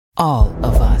All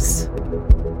of us.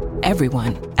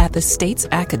 Everyone at the state's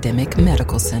academic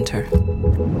medical center.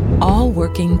 All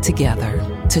working together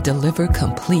to deliver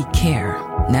complete care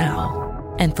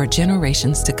now and for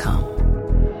generations to come.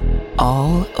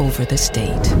 All over the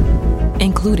state,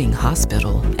 including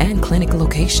hospital and clinic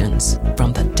locations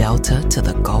from the Delta to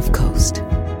the Gulf Coast.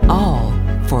 All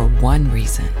for one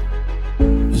reason.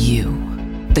 You,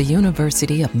 the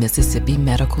University of Mississippi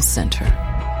Medical Center.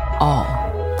 All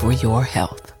for your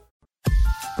health.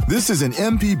 This is an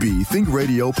MPB Think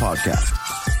Radio podcast.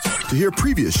 To hear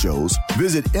previous shows,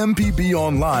 visit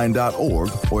mpbonline.org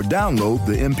or download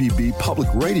the MPB Public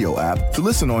Radio app to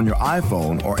listen on your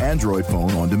iPhone or Android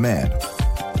phone on demand.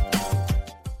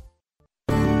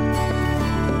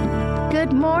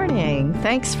 Good morning.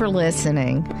 Thanks for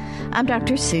listening. I'm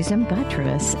Dr. Susan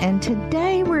Buttress, and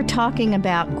today we're talking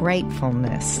about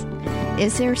gratefulness.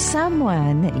 Is there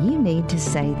someone that you need to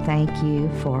say thank you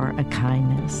for a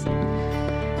kindness?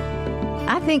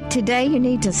 I think today you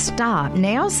need to stop.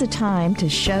 Now's the time to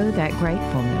show that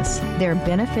gratefulness. There are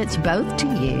benefits both to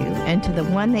you and to the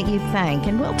one that you thank,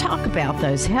 and we'll talk about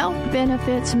those health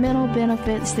benefits, mental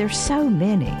benefits. There's so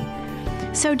many.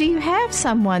 So do you have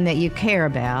someone that you care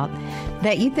about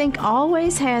that you think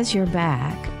always has your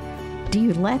back? Do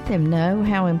you let them know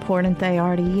how important they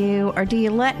are to you, or do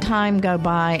you let time go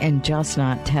by and just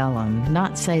not tell them,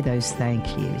 not say those thank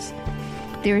yous?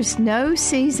 There's no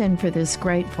season for this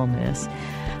gratefulness.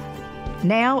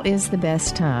 Now is the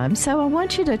best time. So I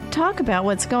want you to talk about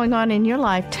what's going on in your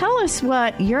life. Tell us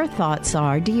what your thoughts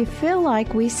are. Do you feel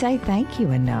like we say thank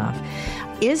you enough?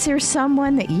 Is there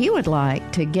someone that you would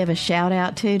like to give a shout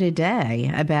out to today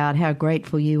about how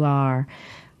grateful you are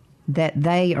that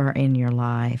they are in your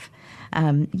life?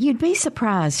 You'd be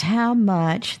surprised how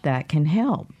much that can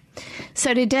help.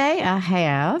 So today I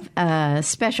have a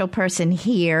special person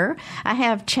here. I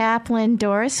have Chaplain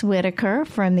Doris Whitaker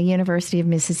from the University of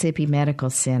Mississippi Medical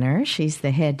Center. She's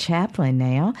the head chaplain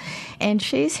now, and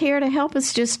she's here to help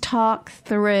us just talk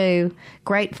through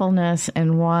gratefulness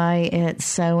and why it's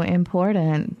so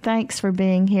important. Thanks for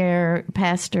being here,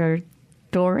 Pastor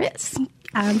Doris.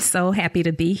 I'm so happy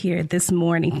to be here this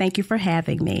morning. Thank you for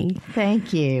having me.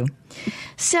 Thank you.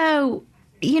 So,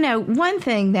 you know, one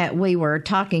thing that we were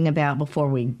talking about before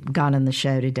we got on the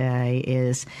show today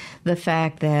is the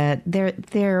fact that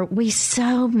we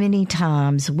so many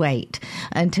times wait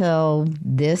until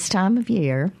this time of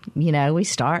year. You know, we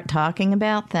start talking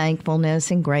about thankfulness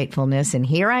and gratefulness, and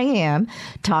here I am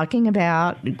talking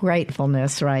about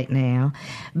gratefulness right now.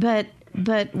 But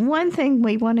one thing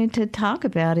we wanted to talk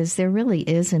about is there really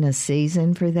isn't a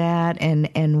season for that,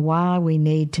 and why we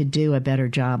need to do a better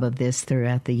job of this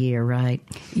throughout the year, right?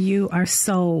 You are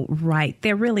so right.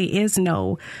 There really is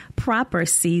no proper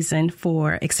season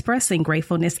for expressing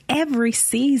gratefulness. Every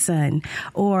season,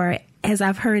 or as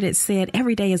I've heard it said,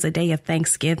 every day is a day of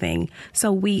Thanksgiving.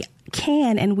 So we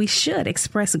can and we should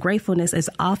express gratefulness as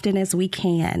often as we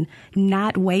can,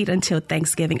 not wait until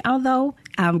Thanksgiving, although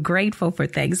I'm grateful for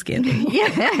Thanksgiving. Yeah,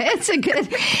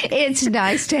 it's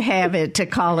nice to have it, to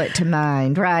call it to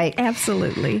mind, right?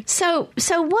 Absolutely. So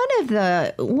one of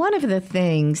the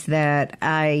things that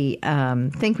I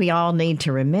think we all need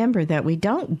to remember that we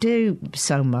don't do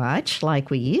so much like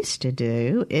we used to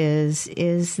do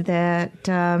is that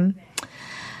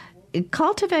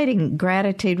cultivating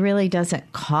gratitude really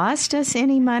doesn't cost us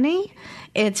any money.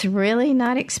 It's really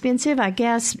not expensive. I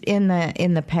guess in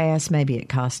the past, maybe it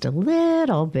cost a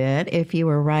little bit if you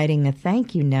were writing a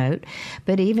thank you note.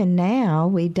 But even now,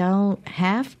 we don't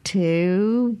have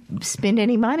to spend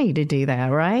any money to do that,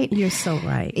 right? You're so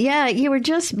right. Yeah, you were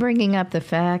just bringing up the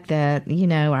fact that, you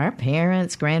know, our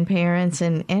parents, grandparents,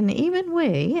 and even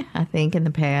we, I think in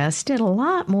the past, did a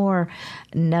lot more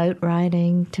note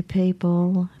writing to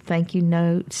people, thank you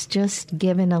notes, just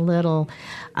giving a little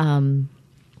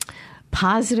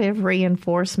positive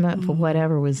reinforcement for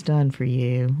whatever was done for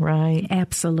you, right?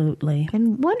 Absolutely.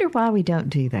 And wonder why we don't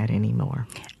do that anymore.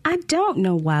 I don't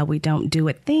know why we don't do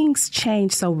it. Things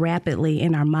change so rapidly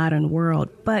in our modern world,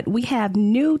 but we have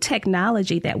new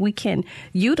technology that we can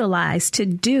utilize to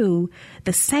do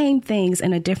the same things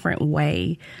in a different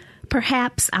way.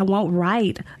 Perhaps I won't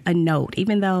write a note,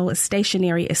 even though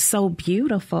stationery is so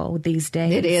beautiful these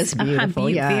days. It is beautiful.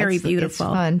 Very beautiful.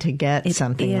 It's fun to get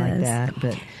something like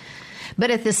that, But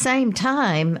at the same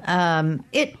time,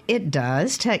 it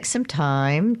does take some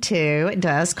time too. It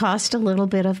does cost a little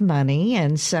bit of money.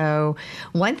 And so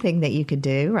one thing that you could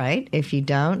do, right, if you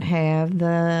don't have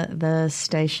the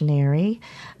stationery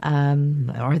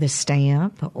or the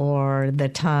stamp or the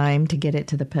time to get it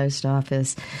to the post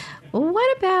office,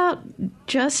 what about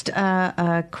just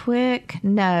a quick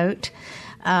note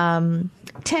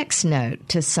text note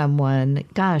to someone.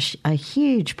 Gosh, a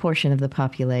huge portion of the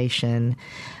population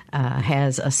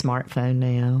has a smartphone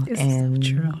now. It's so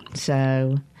true.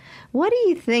 So what do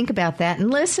you think about that? And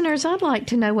listeners, I'd like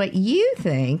to know what you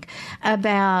think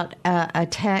about a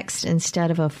text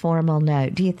instead of a formal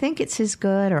note. Do you think it's as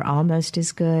good or almost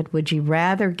as good? Would you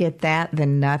rather get that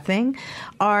than nothing?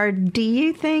 Or do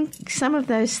you think some of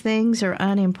those things are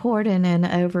unimportant and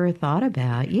overthought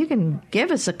about? You can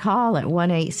give us a call at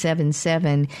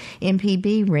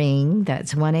 1-877-MPB-RING.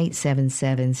 That's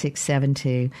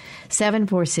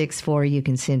 1-877-672-7464. You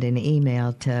can send an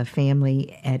email to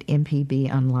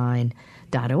family@mpbonline.org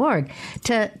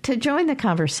to join the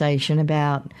conversation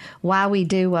about why we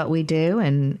do what we do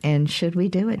and should we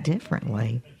do it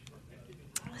differently.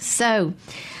 So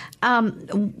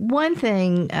one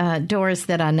thing, Doris,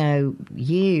 that I know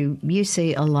you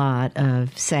see a lot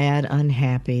of sad,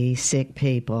 unhappy, sick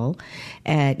people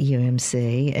at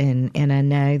UMC, and I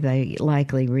know they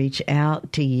likely reach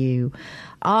out to you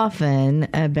often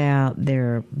about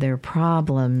their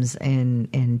problems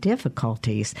and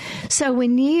difficulties. So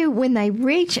when they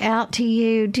reach out to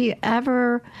you, do you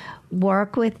ever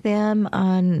work with them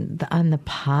on the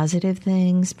positive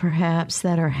things perhaps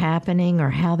that are happening, or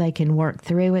how they can work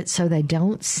through it so they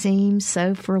don't seem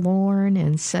so forlorn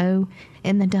and so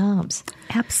in the dumps?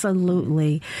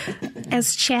 Absolutely.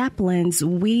 As chaplains,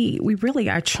 we really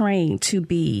are trained to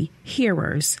be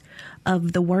hearers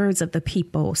of the words of the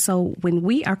people. So when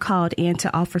we are called in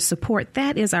to offer support,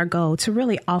 that is our goal, to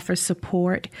really offer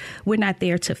support. We're not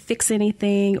there to fix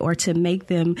anything or to make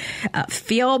them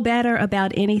feel better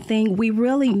about anything. We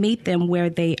really meet them where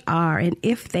they are. And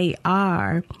if they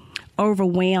are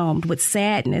overwhelmed with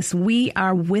sadness, we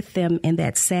are with them in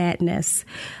that sadness.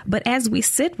 But as we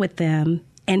sit with them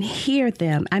and hear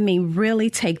them,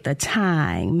 really take the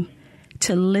time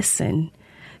to listen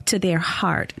to their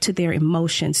heart, to their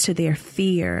emotions, to their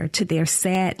fear, to their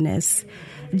sadness,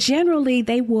 generally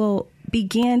they will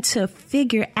begin to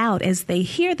figure out, as they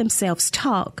hear themselves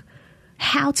talk,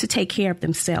 how to take care of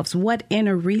themselves, what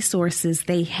inner resources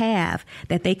they have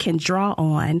that they can draw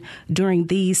on during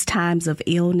these times of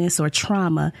illness or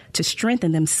trauma to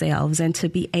strengthen themselves and to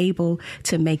be able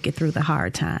to make it through the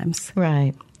hard times.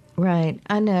 Right. Right.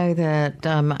 I know that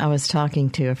I was talking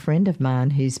to a friend of mine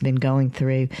who's been going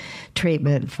through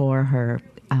treatment for her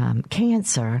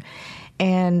cancer.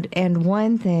 And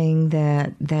one thing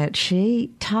that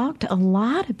she talked a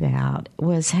lot about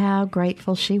was how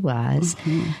grateful she was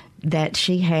that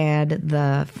she had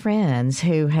the friends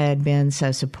who had been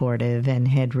so supportive and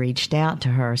had reached out to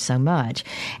her so much,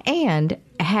 and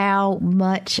how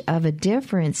much of a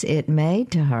difference it made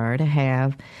to her to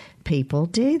have people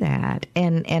do that.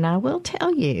 And I will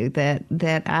tell you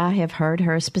that I have heard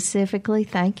her specifically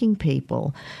thanking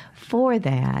people for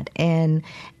that. And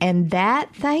that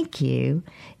thank you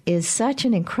is such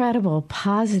an incredible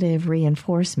positive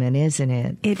reinforcement, isn't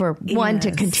it? For one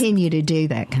to continue to do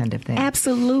that kind of thing.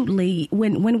 Absolutely.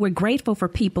 When we're grateful for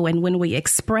people and when we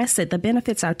express it, the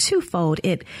benefits are twofold.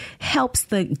 It helps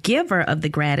the giver of the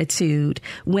gratitude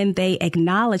when they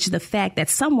acknowledge the fact that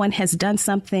someone has done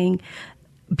something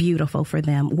beautiful for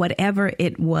them, whatever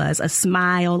it was, a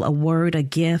smile, a word, a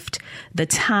gift, the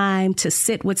time to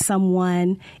sit with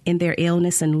someone in their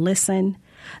illness and listen.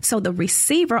 So the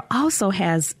receiver also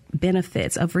has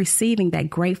benefits of receiving that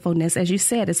gratefulness. As you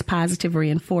said, it's positive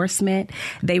reinforcement.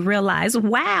 They realize,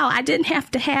 wow, I didn't have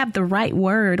to have the right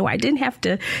word, or I didn't have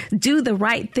to do the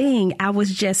right thing. I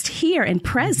was just here and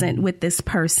present with this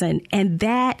person, and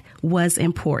that was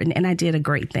important, and I did a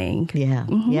great thing. Yeah,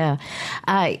 yeah.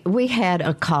 We had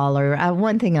a caller.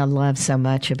 One thing I love so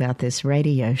much about this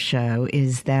radio show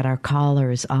is that our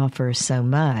callers offer so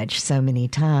much, so many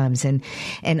times, and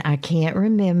I can't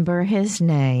remember his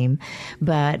name,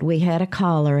 but we had a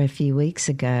caller a few weeks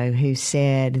ago who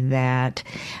said that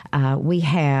we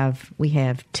have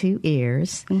 2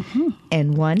 ears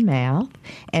and 1 mouth,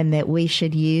 and that we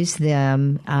should use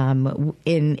them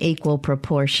in equal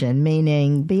proportion,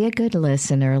 meaning be a good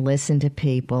listener, listen to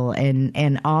people,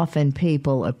 and often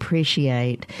people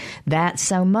appreciate that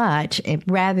so much,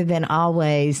 rather than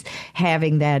always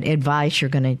having that advice you're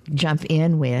going to jump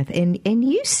in with. And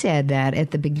you said that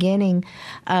at the beginning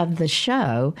of the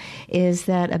show, is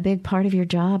that a big part of your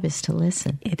job is to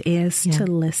listen. It is to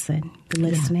listen,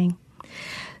 listening. Yeah.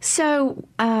 So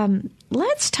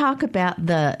let's talk about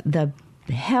the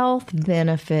health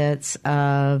benefits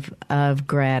of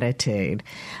gratitude.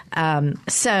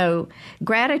 So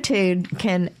gratitude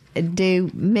can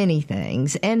do many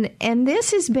things, and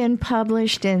this has been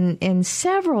published in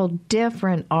several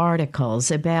different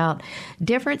articles about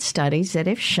different studies that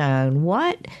have shown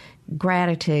what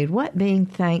gratitude, what being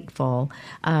thankful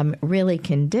really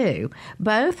can do,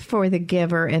 both for the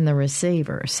giver and the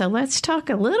receiver. So let's talk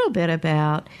a little bit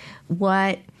about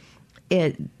what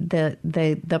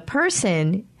the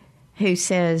person who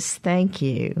says thank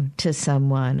you to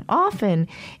someone, often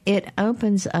it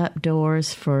opens up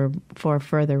doors for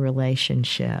further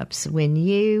relationships. When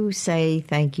you say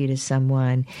thank you to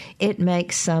someone, it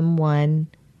makes someone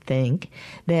think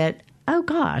that, oh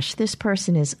gosh, this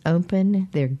person is open,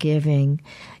 they're giving.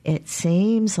 It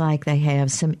seems like they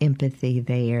have some empathy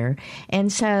there.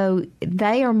 And so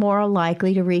they are more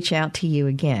likely to reach out to you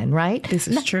again, right? This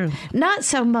is true. Not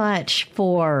so much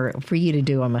for you to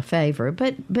do them a favor,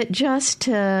 but just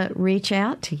to reach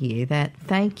out to you. That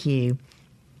thank you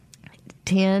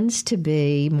tends to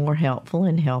be more helpful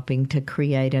in helping to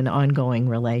create an ongoing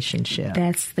relationship.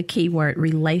 That's the key word,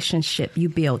 relationship. You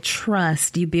build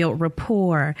trust, you build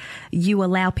rapport, you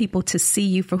allow people to see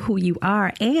you for who you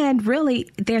are. And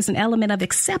really, there's an element of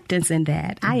acceptance in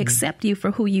that. I accept you for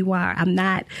who you are. I'm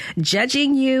not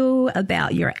judging you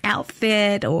about your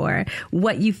outfit or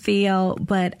what you feel,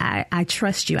 but I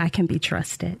trust you. I can be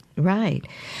trusted. Right.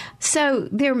 So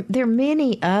there are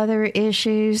many other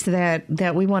issues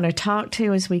that we want to talk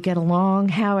to as we get along,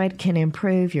 how it can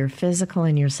improve your physical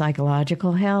and your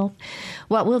psychological health.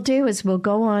 What we'll do is we'll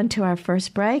go on to our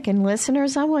first break. And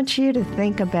listeners, I want you to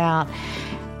think about,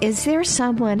 is there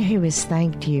someone who has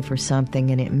thanked you for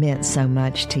something and it meant so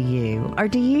much to you? Or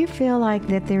do you feel like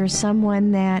that there's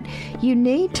someone that you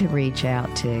need to reach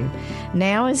out to?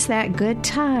 Now is that good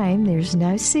time. There's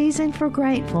no season for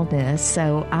gratefulness,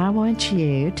 so I want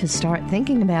you to start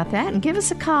thinking about that and give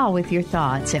us a call with your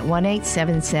thoughts at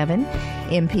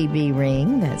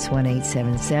 1-877-MPB-RING. That's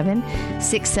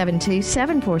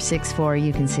 1-877-672-7464.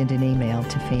 You can send an email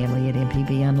to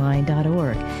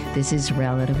family@mpbonline.org. This is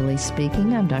Relatively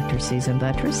Speaking. I'm Dr. Susan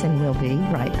Buttross, and we'll be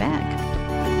right back.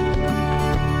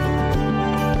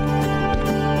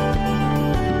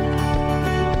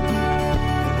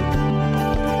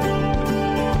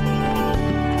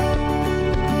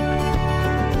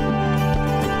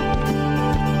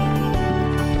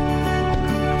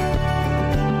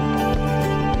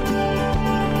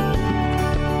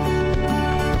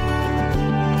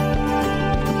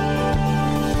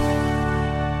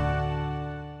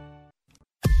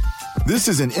 This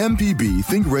is an MPB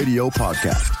Think Radio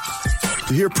podcast.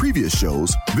 To hear previous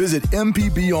shows, visit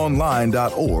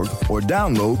mpbonline.org or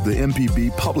download the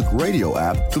MPB Public Radio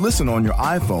app to listen on your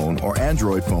iPhone or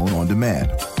Android phone on demand.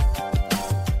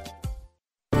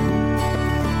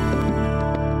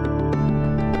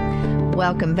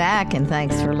 Welcome back, and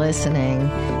thanks for listening.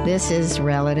 This is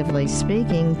Relatively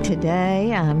Speaking.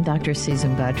 Today, I'm Dr.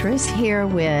 Susan Buttross here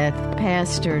with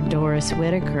Pastor Doris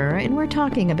Whitaker, and we're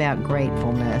talking about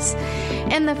gratefulness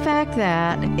and the fact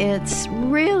that it's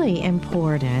really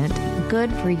important,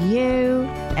 good for you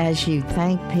as you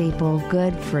thank people,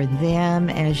 good for them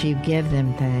as you give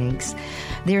them thanks.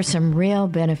 There's some real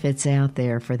benefits out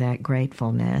there for that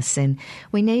gratefulness, and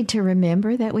we need to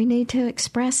remember that we need to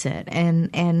express it,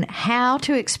 and how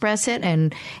to express it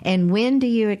and when do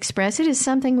you express it is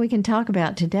something we can talk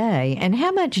about today, and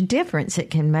how much difference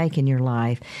it can make in your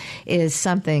life is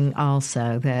something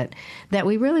also that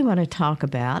we really want to talk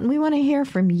about, and we want to hear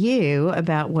from you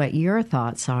about what your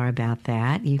thoughts are about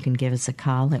that. You can give us a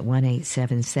call at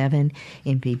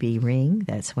 1-877-MPB-RING.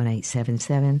 That's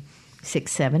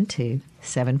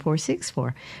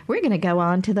 1-877-672-7464. We're going to go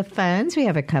on to the phones. We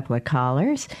have a couple of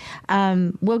callers.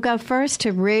 We'll go first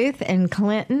to Ruth and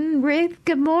Clinton. Ruth,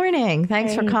 good morning.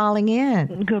 Thanks for calling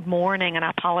in. Good morning, and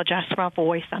I apologize for my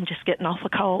voice. I'm just getting off a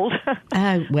cold.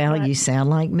 You sound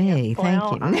like me. Thank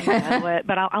you. I know it,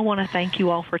 but I want to thank you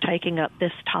all for taking up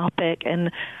this topic.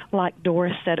 And like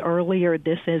Doris said earlier,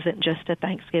 this isn't just a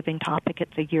Thanksgiving topic.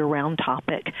 It's a year-round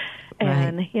topic.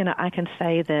 And, right. I can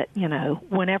say that,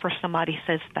 whenever somebody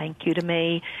says thank you to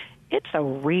me, it's a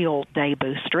real day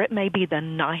booster. It may be the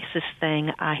nicest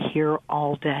thing I hear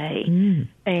all day.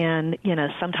 And,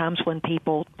 sometimes when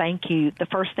people thank you, the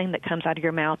first thing that comes out of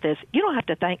your mouth is, you don't have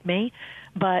to thank me,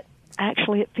 but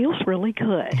actually it feels really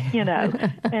good,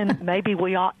 And maybe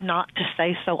we ought not to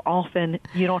say so often,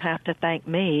 you don't have to thank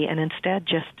me, and instead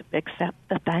just accept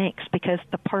the thanks, because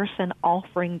the person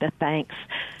offering the thanks,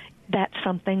 that's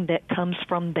something that comes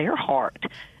from their heart.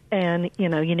 And,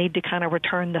 you need to kind of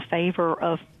return the favor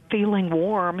of feeling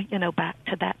warm, back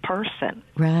to that person.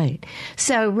 Right.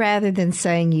 So rather than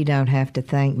saying you don't have to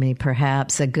thank me,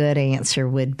 perhaps a good answer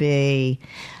would be,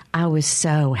 I was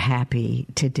so happy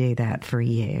to do that for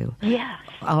you. Yes.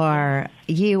 Or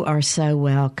you are so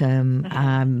welcome.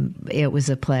 It was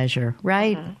a pleasure,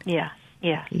 right? Yes.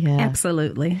 Yeah.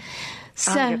 Absolutely.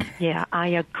 So, I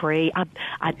agree.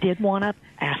 I did want to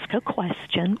ask a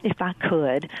question, if I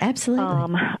could.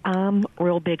 Absolutely. I'm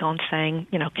real big on saying,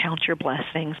 count your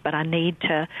blessings, but I need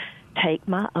to take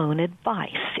my own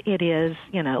advice. It is,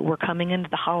 we're coming into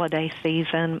the holiday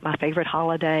season. My favorite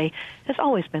holiday has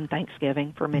always been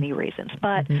Thanksgiving for many reasons,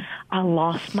 but I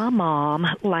lost my mom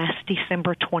last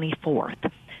December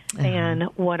 24th. And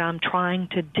what I'm trying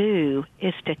to do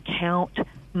is to count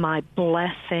my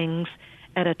blessings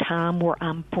at a time where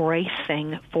I'm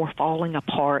bracing for falling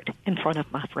apart in front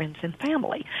of my friends and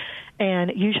family.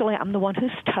 And usually I'm the one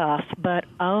who's tough, but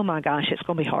oh my gosh, it's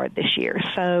going to be hard this year.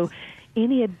 So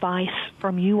any advice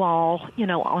from you all,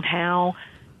 on how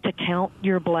to count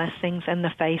your blessings in the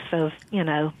face of,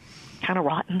 kind of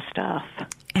rotten stuff?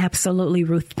 Absolutely,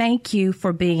 Ruth. Thank you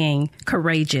for being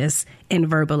courageous in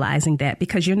verbalizing that,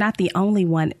 because you're not the only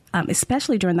one,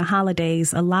 especially during the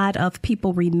holidays. A lot of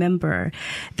people remember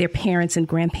their parents and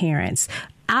grandparents.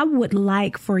 I would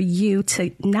like for you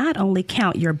to not only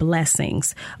count your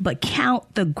blessings, but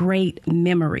count the great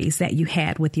memories that you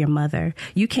had with your mother.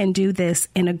 You can do this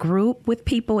in a group with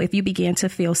people. If you begin to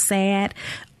feel sad,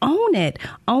 own it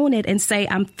and say,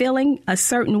 I'm feeling a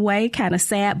certain way, kind of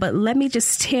sad, but let me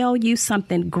just tell you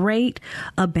something great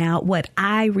about what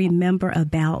I remember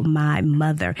about my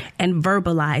mother, and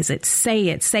verbalize it. Say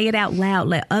it out loud.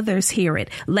 Let others hear it.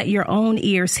 Let your own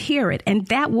ears hear it. And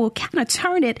that will kind of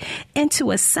turn it into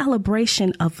a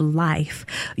celebration of life.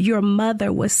 Your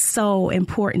mother was so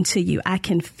important to you. I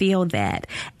can feel that.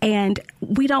 And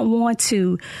we don't want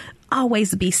to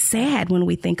always be sad when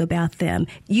we think about them.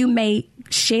 You may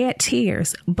shed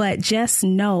tears, but just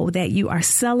know that you are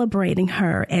celebrating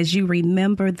her as you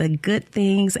remember the good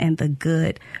things and the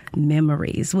good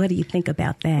memories. What do you think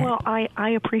about that? Well, I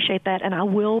appreciate that, and I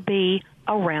will be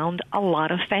around a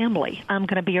lot of family. I'm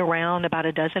going to be around about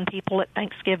a dozen people at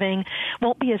Thanksgiving.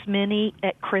 Won't be as many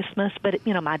at Christmas, but,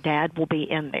 my dad will be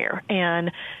in there.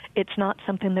 And it's not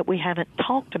something that we haven't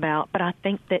talked about, but I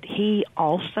think that he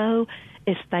also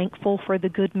is thankful for the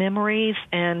good memories.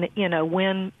 And,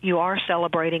 when you are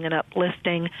celebrating and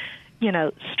uplifting,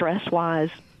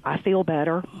 stress-wise, I feel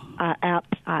better. I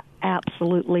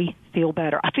absolutely feel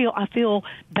better. I feel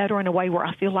better in a way where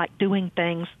I feel like doing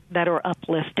things that are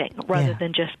uplifting rather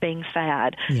than just being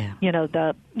sad. Yeah.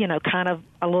 Kind of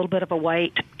a little bit of a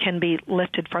weight can be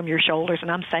lifted from your shoulders. And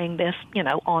I'm saying this,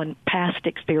 on past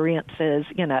experiences,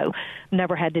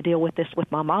 never had to deal with this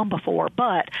with my mom before,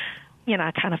 but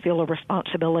I kind of feel a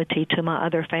responsibility to my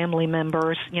other family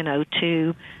members,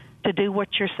 to do what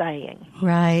you're saying.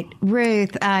 Right.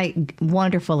 Ruth,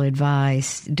 wonderful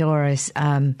advice, Doris.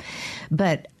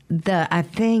 But I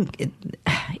think,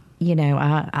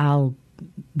 I'll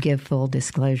give full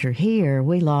disclosure here.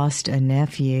 We lost a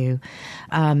nephew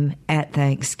at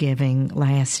Thanksgiving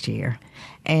last year.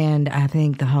 And I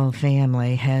think the whole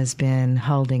family has been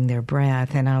holding their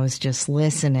breath. And I was just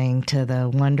listening to the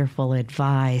wonderful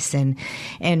advice. And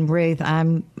Ruth,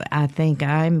 I think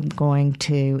I'm going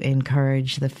to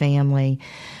encourage the family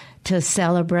to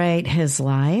celebrate his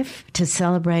life, to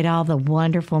celebrate all the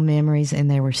wonderful memories, and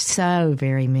there were so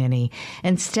very many.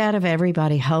 Instead of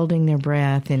everybody holding their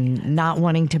breath and not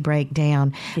wanting to break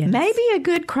down, maybe a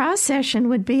good cry session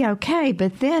would be okay,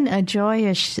 but then a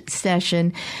joyous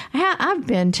session. I've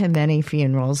been to many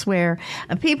funerals where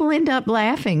people end up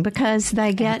laughing because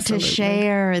they get to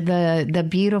share the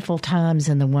beautiful times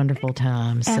and the wonderful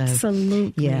times.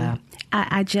 Absolutely. So, yeah.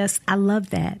 I love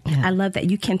that. Yeah. I love that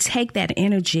you can take that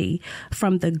energy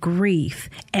from the grief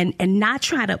and not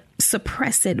try to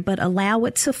suppress it, but allow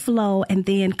it to flow and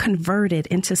then convert it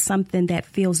into something that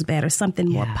feels better, something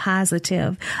more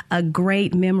positive, a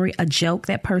great memory, a joke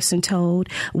that person told.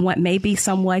 Maybe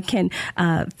someone can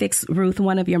fix, Ruth,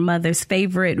 one of your mother's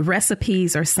favorite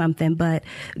recipes or something, but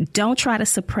don't try to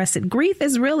suppress it. Grief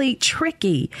is really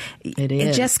tricky. It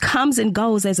is. It just comes and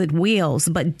goes as it wills,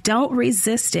 but don't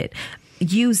resist it.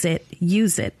 Use it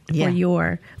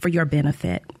for your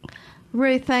benefit.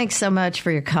 Ruth, thanks so much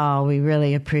for your call. We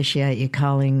really appreciate you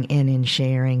calling in and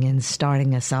sharing and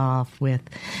starting us off with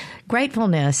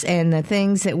gratefulness and the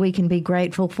things that we can be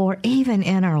grateful for, even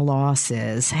in our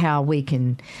losses, how we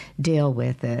can deal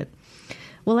with it.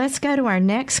 Well, let's go to our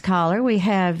next caller. We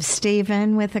have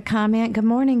Stephen with a comment. Good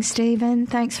morning, Stephen.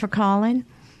 Thanks for calling.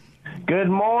 Good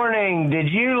morning. Did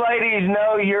you ladies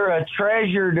know you're a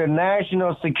treasure to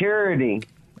national security?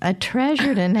 A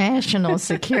treasure to national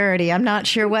security. I'm not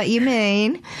sure what you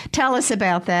mean. Tell us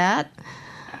about that.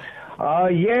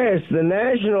 Yes, the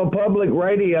National Public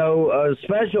Radio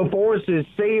Special Forces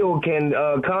SEAL can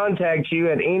contact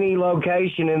you at any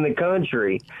location in the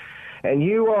country, and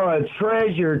you are a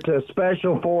treasure to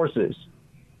Special Forces.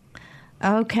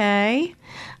 Okay.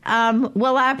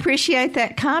 Well, I appreciate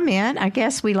that comment. I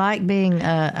guess we like being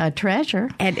a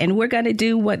treasure. And we're going to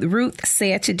do what Ruth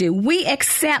said to do. We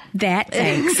accept that,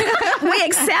 thanks. We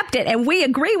accept it, and we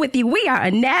agree with you. We are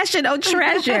a national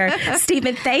treasure.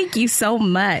 Stephen, thank you so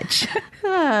much.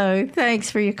 Oh,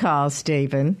 thanks for your call,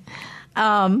 Stephen.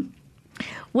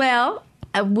 Well,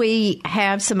 we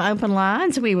have some open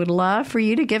lines. We would love for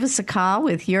you to give us a call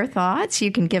with your thoughts. You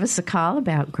can give us a call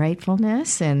about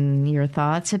gratefulness and your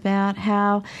thoughts about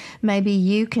how maybe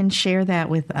you can share that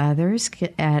with others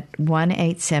at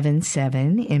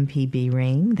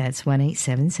 1-877-MPB-RING. That's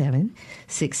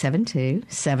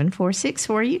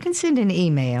 1-877-672-7464. You can send an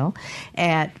email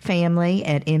at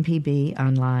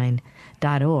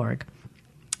family@mpbonline.org.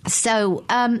 So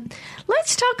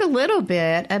let's talk a little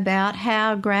bit about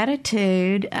how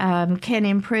gratitude can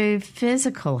improve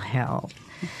physical health.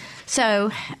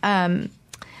 So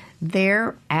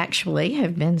there actually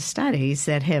have been studies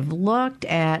that have looked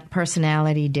at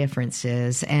personality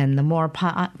differences and the more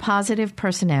positive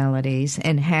personalities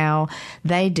and how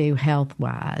they do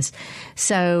health-wise.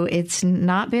 So it's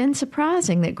not been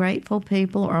surprising that grateful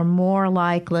people are more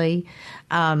likely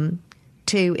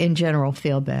to, in general,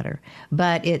 feel better.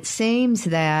 But it seems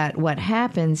that what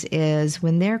happens is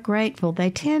when they're grateful, they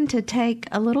tend to take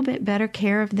a little bit better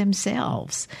care of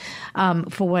themselves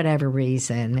for whatever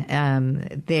reason.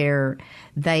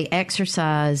 They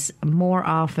exercise more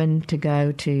often to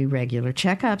go to regular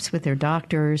checkups with their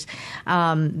doctors.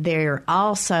 They're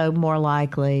also more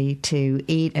likely to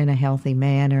eat in a healthy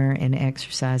manner and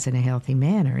exercise in a healthy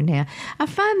manner. Now, I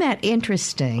find that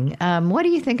interesting. What do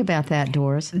you think about that,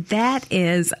 Doris? That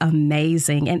is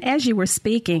amazing. And as you were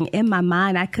speaking, in my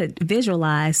mind, I could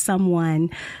visualize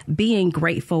someone being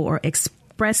grateful or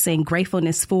expressing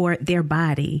gratefulness for their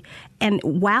body. And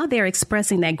while they're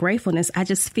expressing that gratefulness, I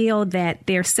just feel that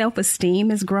their self-esteem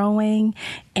is growing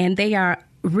and they are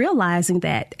realizing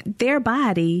that their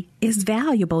body is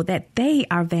valuable, that they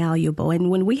are valuable.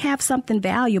 And when we have something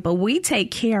valuable, we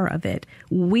take care of it.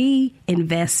 We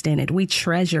invest in it. We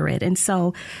treasure it. And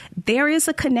so there is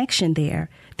a connection there.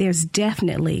 There's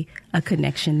definitely a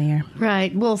connection there.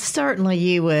 Right. Well, certainly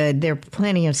you would. There are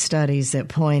plenty of studies that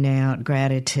point out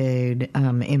gratitude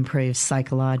improves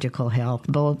psychological health,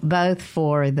 both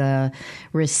for the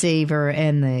receiver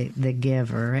and the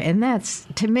giver. And that's,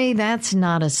 to me, that's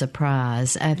not a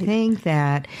surprise. I think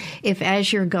that if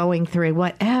as you're going through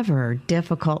whatever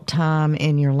difficult time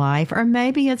in your life, or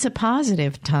maybe it's a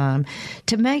positive time,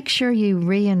 to make sure you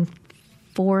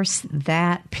reinforce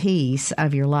that piece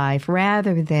of your life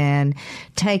rather than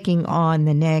taking on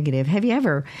the negative. Have you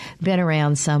ever been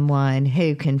around someone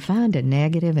who can find a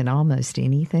negative in almost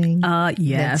anything?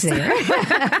 Yes.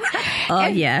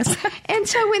 Yes. And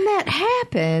so when that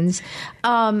happens,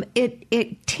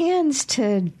 it tends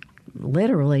to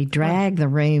literally drag the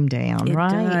room down,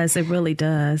 right? It does. It really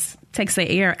does. Takes the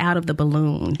air out of the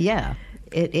balloon. Yeah.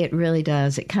 It really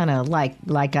does. It kind of,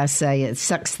 like I say, it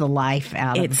sucks the life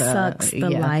out of the... It sucks the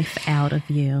life out of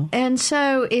you. And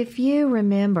so if you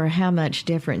remember how much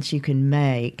difference you can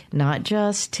make, not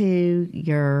just to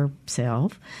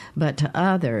yourself, but to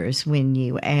others when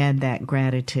you add that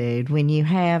gratitude, when you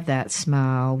have that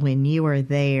smile, when you are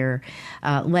there,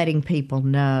 letting people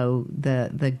know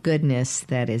the goodness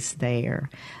that is there,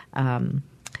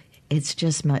 it's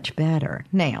just much better.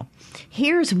 Now,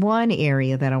 here's one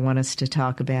area that I want us to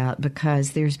talk about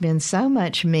because there's been so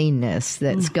much meanness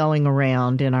that's going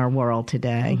around in our world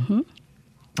today. Mm-hmm.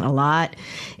 A lot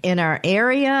in our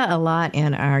area, a lot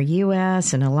in our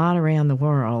U.S., and a lot around the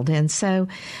world. And so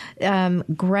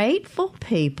grateful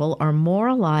people are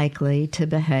more likely to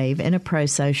behave in a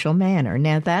pro-social manner.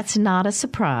 Now, that's not a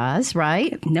surprise,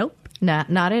 right? Nope.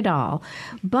 Not at all.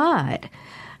 But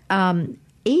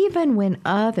even when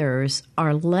others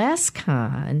are less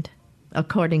kind,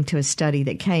 according to a study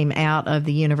that came out of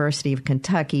the University of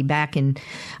Kentucky back in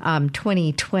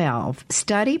 2012,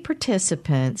 study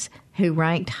participants who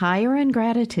ranked higher in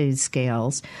gratitude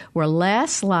scales were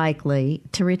less likely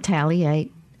to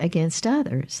retaliate against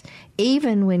others,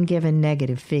 even when given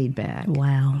negative feedback.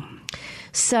 Wow.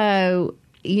 So,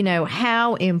 you know,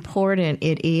 how important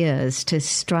it is to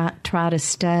try to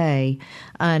stay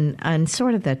on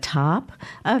sort of the top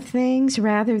of things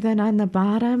rather than on the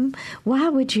bottom. Why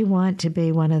would you want to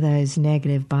be one of those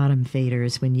negative bottom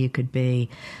feeders when you could be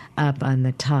up on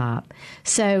the top?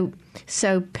 So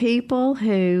people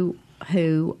who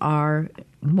are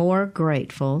more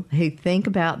grateful, who think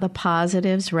about the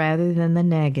positives rather than the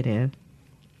negative,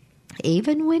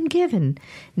 even when given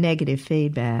negative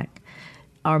feedback,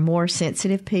 are more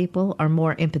sensitive people, are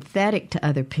more empathetic to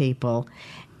other people,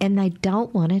 and they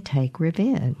don't want to take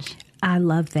revenge. I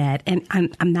love that. And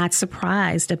I'm not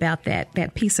surprised about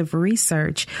that piece of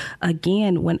research.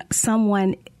 Again, when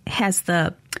someone has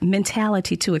the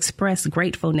mentality to express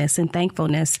gratefulness and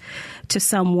thankfulness to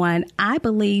someone, I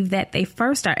believe that they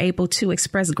first are able to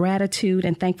express gratitude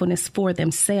and thankfulness for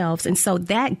themselves. And so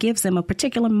that gives them a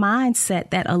particular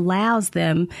mindset that allows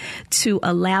them to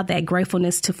allow that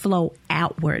gratefulness to flow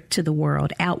outward to the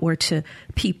world, outward to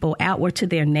people, outward to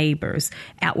their neighbors,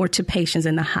 outward to patients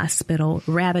in the hospital,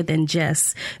 rather than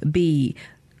just be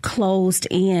closed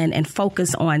in and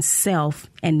focus on self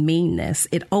and meanness.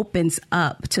 It opens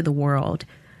up to the world.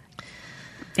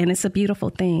 And it's a beautiful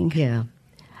thing. Yeah.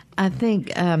 I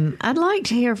think I'd like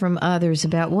to hear from others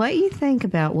about what you think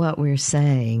about what we're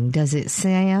saying. Does it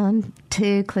sound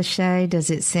too cliche? Does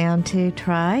it sound too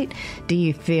trite? Do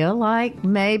you feel like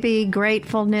maybe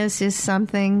gratefulness is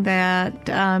something that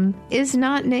is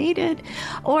not needed?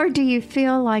 Or do you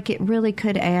feel like it really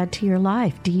could add to your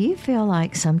life? Do you feel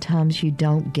like sometimes you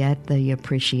don't get the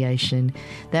appreciation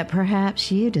that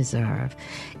perhaps you deserve?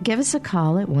 Give us a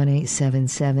call at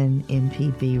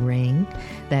 1-877-MPB-RING.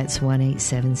 That's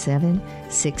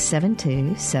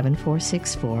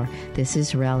 1-877-672-7464. This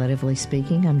is Relatively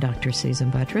Speaking. I'm Dr.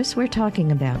 Susan Buttross. We're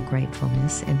talking about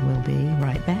gratefulness, and we'll be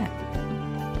right back.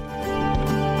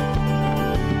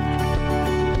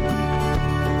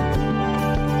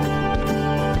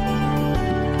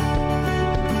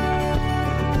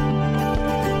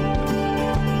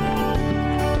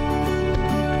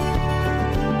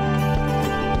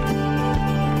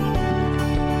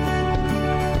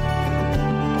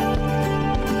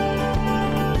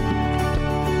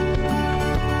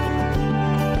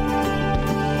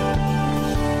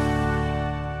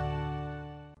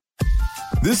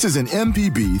 This is an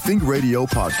MPB Think Radio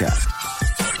podcast.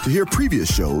 To hear previous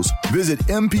shows, visit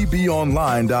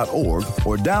mpbonline.org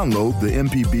or download the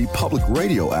MPB Public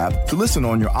Radio app to listen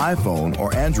on your iPhone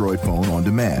or Android phone on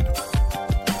demand.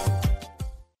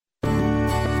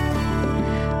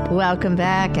 Welcome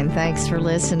back, and thanks for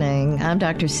listening. I'm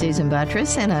Dr. Susan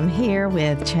Buttross, and I'm here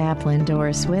with Chaplain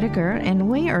Doris Whitaker, and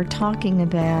we are talking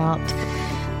about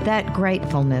that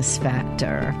gratefulness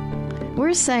factor.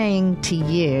 We're saying to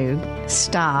you,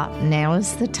 stop. Now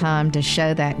is the time to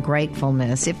show that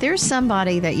gratefulness. If there's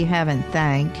somebody that you haven't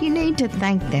thanked, you need to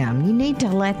thank them. You need to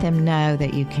let them know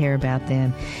that you care about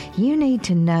them. You need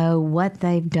to know what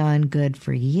they've done good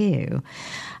for you.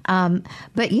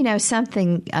 But you know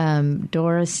something,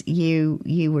 Doris,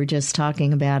 you were just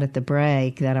talking about at the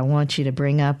break that I want you to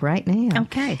bring up right now.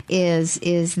 Okay.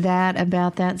 Is that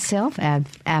about that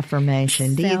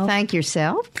self-affirmation? Do you thank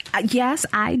yourself? Yes,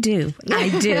 I do. I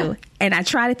do. And I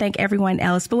try to thank everyone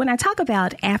else. But when I talk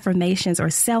about affirmations or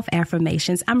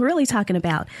self-affirmations, I'm really talking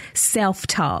about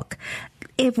self-talk.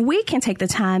 If we can take the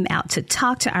time out to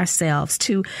talk to ourselves,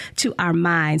 to our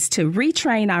minds, to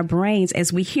retrain our brains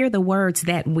as we hear the words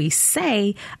that we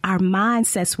say, our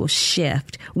mindsets will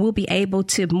shift. We'll be able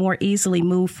to more easily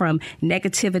move from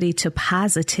negativity to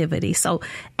positivity. So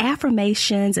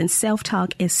affirmations and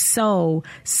self-talk is so,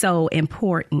 so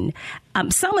important.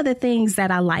 Some of the things that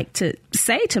I like to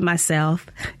say to myself,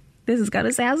 this is going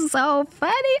to sound so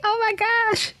funny. Oh, my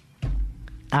gosh.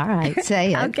 All right,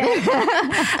 say it. Okay.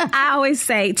 I always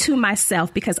say to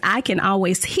myself, because I can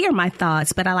always hear my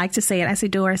thoughts, but I like to say it. I say,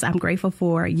 Doris, I'm grateful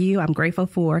for you. I'm grateful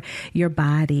for your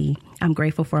body. I'm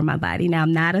grateful for my body. Now,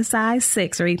 I'm not a size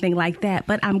 6 or anything like that,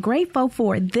 but I'm grateful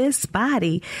for this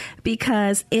body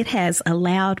because it has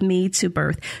allowed me to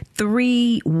birth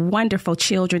 3 wonderful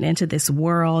children into this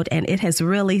world, and it has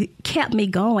really kept me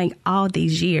going all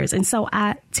these years. And so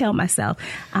I tell myself,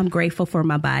 I'm grateful for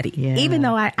my body. Yeah. Even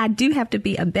though I do have to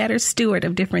be a better steward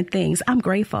of different things, I'm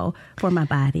grateful for my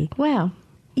body. Well,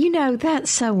 you know,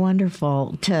 that's so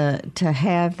wonderful to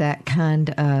have that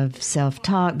kind of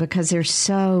self-talk, because there's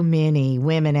so many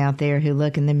women out there who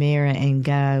look in the mirror and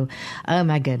go, oh,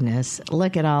 my goodness,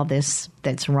 look at all this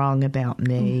that's wrong about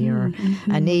me, or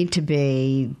I need to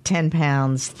be 10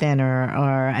 pounds thinner,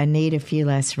 or I need a few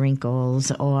less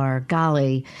wrinkles, or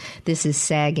golly, this is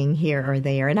sagging here or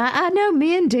there. And I know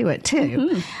men do it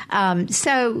too.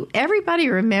 So everybody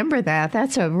remember that.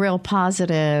 That's a real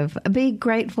positive. Be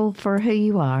grateful for who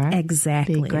you are.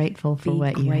 Exactly. Be grateful for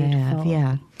what you have.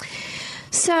 Yeah.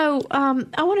 So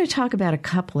I want to talk about a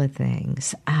couple of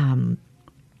things.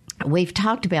 We've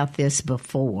talked about this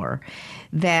before,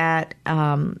 that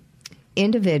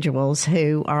individuals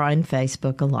who are on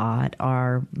Facebook a lot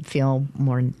feel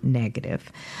more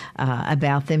negative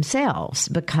about themselves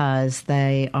because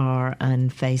they are on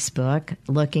Facebook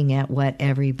looking at what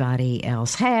everybody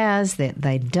else has that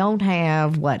they don't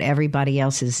have, what everybody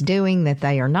else is doing that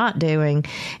they are not doing,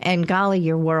 and golly,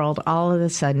 your world all of a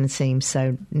sudden seems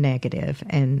so negative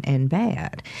and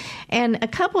bad. And a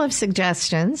couple of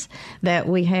suggestions that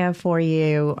we have for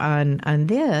you on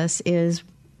this is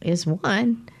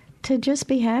one, to just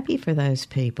be happy for those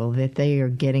people that they are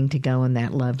getting to go on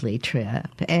that lovely trip,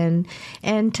 and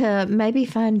to maybe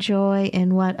find joy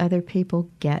in what other people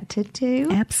get to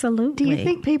do. Absolutely. Do you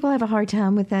think people have a hard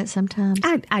time with that sometimes?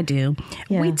 I do.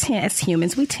 Yeah. As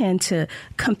humans, we tend to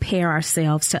compare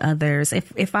ourselves to others.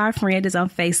 If our friend is on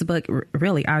Facebook,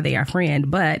 really, are they our friend?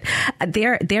 But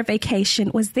their vacation,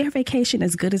 was their vacation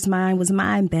as good as mine? Was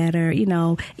mine better? You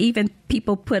know, even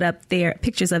people put up their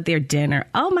pictures of their dinner.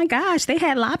 Oh my gosh, they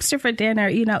had lobster for dinner,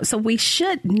 you know. So we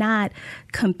should not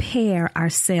compare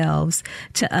ourselves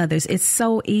to others. It's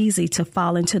so easy to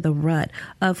fall into the rut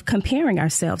of comparing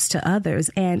ourselves to others.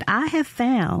 And I have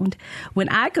found when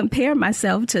I compare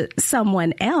myself to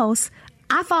someone else,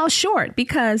 I fall short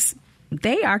because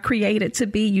they are created to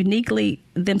be uniquely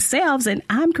themselves, and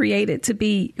I'm created to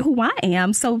be who I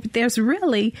am. So there's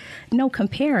really no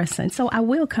comparison. So I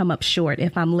will come up short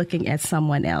if I'm looking at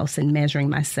someone else and measuring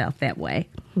myself that way.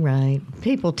 Right.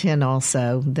 People tend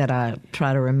also, that I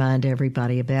try to remind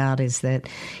everybody about, is that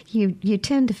you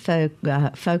tend to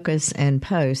focus and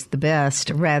post the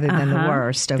best rather than the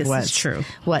worst of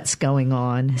what's going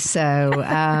on. So,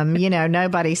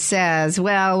 nobody says,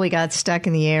 well, we got stuck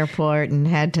in the airport and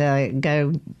had to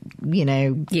go,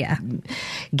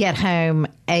 get home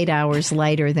 8 hours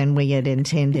later than we had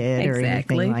intended or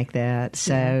anything like that.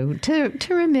 So to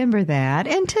remember that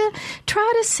and to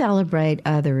try to celebrate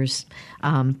others'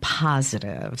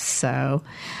 positives. So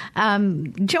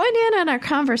join in on our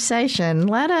conversation.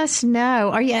 Let us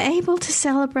know. Are you able to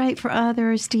celebrate for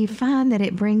others? Do you find that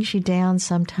it brings you down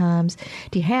sometimes?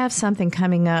 Do you have something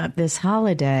coming up this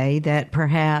holiday that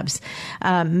perhaps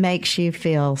makes you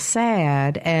feel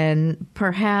sad, and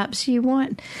perhaps you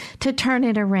want to turn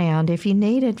it around? If you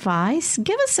need advice,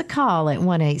 give us a call at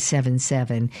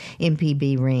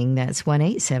 1-877-MPB-RING. That's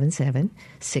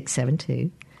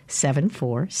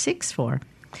 1-877-672-7464.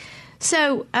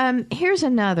 So here's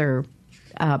another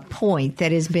point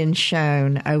that has been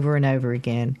shown over and over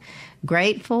again.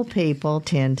 Grateful people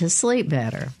tend to sleep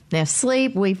better. Now,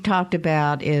 sleep, we've talked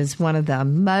about, is one of the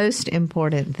most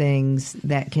important things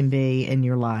that can be in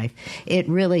your life. It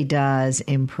really does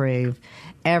improve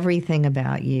everything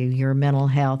about you, your mental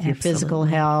health, your physical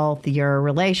health, your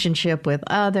relationship with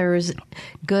others.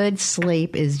 Good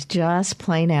sleep is just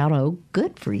plain out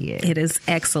good for you. It is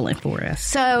excellent for us.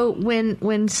 So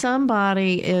when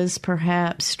somebody is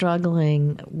perhaps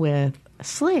struggling with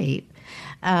sleep,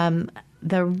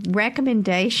 the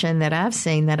recommendation that I've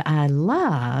seen that I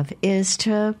love is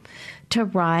to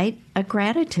write a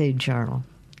gratitude journal.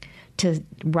 To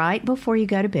write before you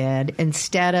go to bed,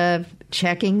 instead of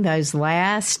checking those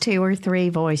last 2 or 3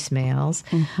 voicemails,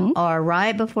 or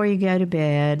right before you go to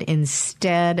bed,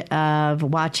 instead of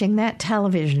watching that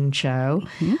television show,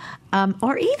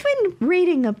 or even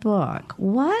reading a book.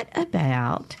 What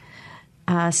about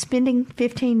spending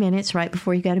 15 minutes right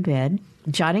before you go to bed,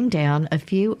 jotting down a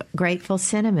few grateful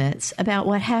sentiments about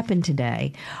what happened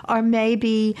today, or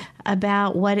maybe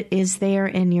about what is there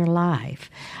in your life?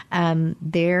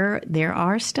 There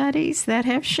are studies that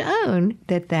have shown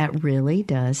that really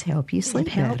does help you sleep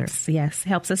better. Yes,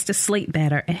 helps us to sleep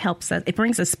better. It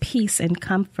brings us peace and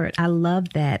comfort. I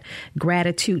love that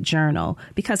gratitude journal,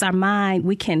 because our mind,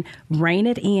 we can rein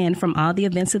it in from all the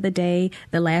events of the day,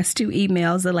 the last 2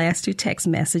 emails, the last 2 text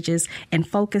messages, and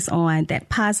focus on that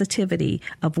positivity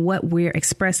of what we're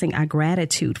expressing our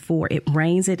gratitude for. It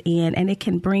reins it in, and it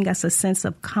can bring us a sense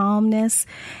of calmness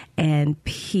and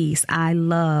peace. I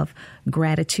love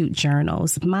gratitude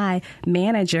journals. My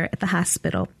manager at the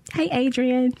hospital, hey,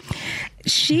 Adrian,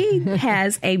 she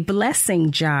has a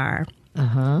blessing jar.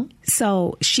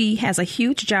 So she has a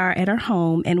huge jar at her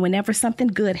home, and whenever something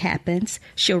good happens,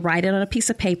 she'll write it on a piece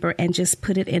of paper and just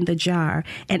put it in the jar.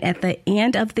 And at the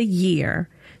end of the year,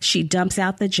 she dumps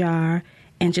out the jar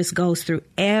and just goes through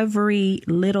every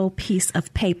little piece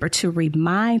of paper to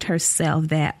remind herself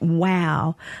that,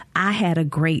 wow, I had a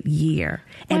great year.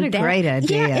 What a great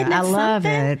idea. Yeah, I love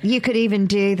it. You could even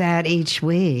do that each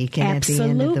week and at the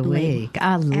end of the week.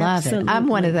 I love it. I'm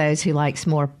one of those who likes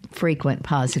more frequent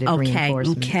positive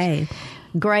reinforcement. Okay.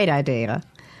 Great idea.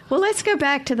 Well, let's go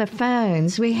back to the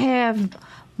phones. We have,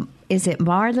 is it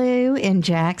Marlou in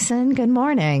Jackson? Good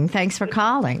morning. Thanks for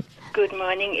calling. Good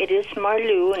morning. It is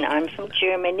Marlou, and I'm from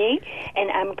Germany, and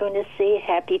I'm going to say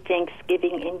Happy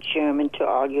Thanksgiving in German to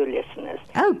all your listeners.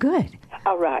 Oh, good.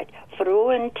 All right.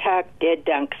 Frohen Tag der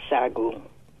Danksagung.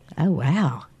 Oh,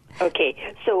 wow. Okay,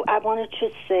 so I wanted to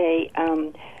say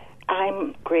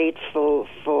I'm grateful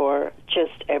for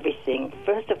just everything.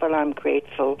 First of all, I'm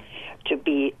grateful to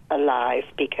be alive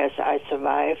because I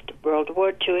survived World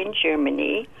War II in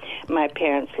Germany. My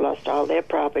parents lost all their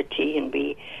property, and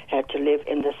we had to live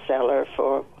in the cellar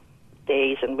for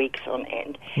days and weeks on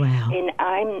end. Wow.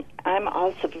 And I'm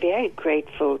also very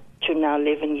grateful to now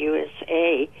live in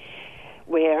USA,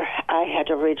 where I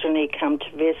had originally come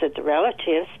to visit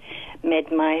relatives,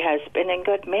 met my husband, and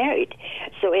got married.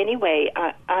 So anyway,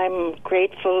 I'm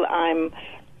grateful. I'm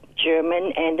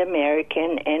German and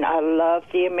American, and I love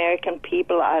the American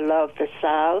people. I love the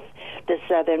South. The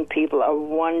Southern people are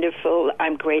wonderful.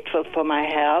 I'm grateful for my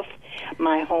health,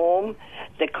 my home,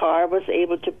 the car I was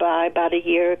able to buy about a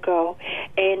year ago,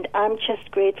 and I'm just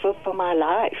grateful for my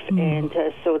life. And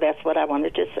so that's what I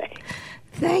wanted to say.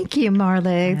 Thank you,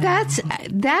 Marlou.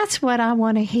 That's what I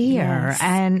want to hear. Yes.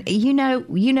 And you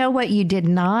know what you did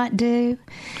not do?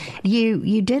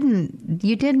 You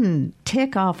didn't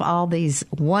tick off all these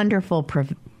wonderful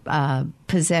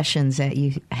possessions that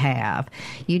you have.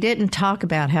 You didn't talk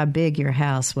about how big your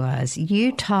house was.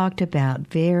 You talked about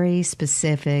very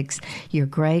specifics. You're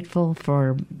grateful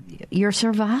for your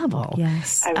survival.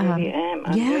 Yes. I really am.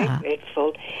 I'm very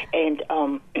grateful. And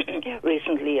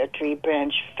recently a tree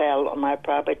branch fell on my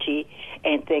property,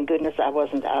 and thank goodness I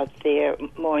wasn't out there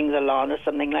mowing the lawn or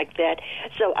something like that.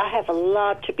 So I have a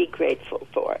lot to be grateful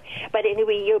for. But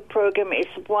anyway, your program is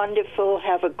wonderful.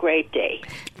 Have a great day.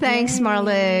 Thanks,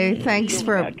 Marlou. Thanks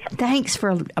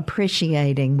for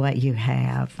appreciating what you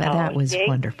have. That was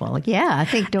wonderful. Yeah, I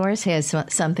think Doris has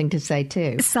something to say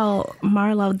too. So,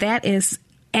 Marlo, that is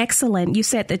excellent. You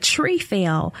said the tree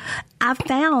fell. I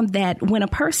found that when a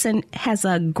person has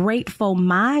a grateful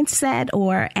mindset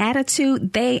or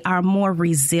attitude, they are more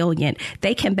resilient.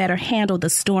 They can better handle the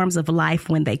storms of life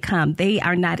when they come. They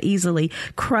are not easily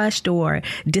crushed or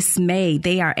dismayed.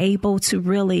 They are able to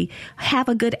really have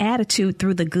a good attitude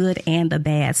through the good and the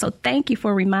bad. So thank you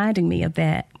for reminding me of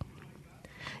that.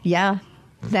 Yeah.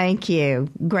 Thank you.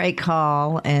 Great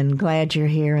call, and glad you're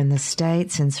here in the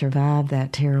States and survived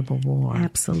that terrible war.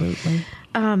 Absolutely.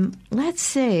 Let's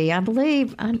see. I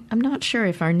believe, I'm not sure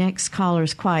if our next caller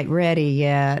is quite ready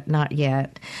yet. Not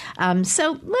yet.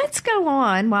 So let's go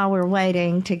on while we're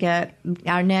waiting to get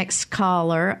our next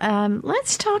caller.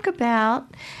 Let's talk about,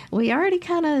 we already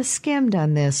kind of skimmed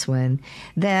on this one,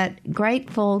 that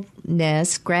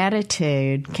gratefulness,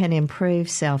 gratitude can improve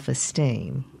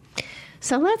self-esteem.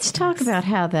 So let's talk about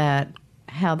how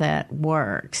that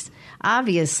works.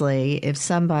 Obviously, if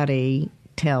somebody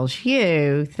tells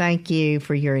you, thank you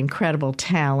for your incredible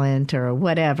talent or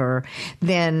whatever,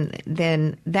 then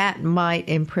that might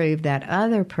improve that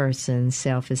other person's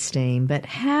self-esteem. But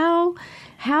how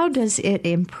does it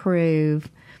improve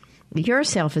your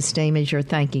self-esteem as you're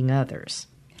thanking others?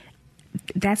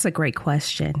 That's a great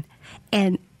question.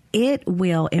 And it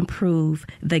will improve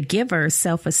the giver's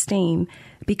self-esteem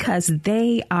because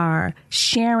they are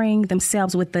sharing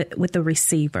themselves with the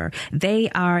receiver. They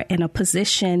are in a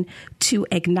position to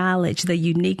acknowledge the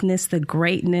uniqueness, the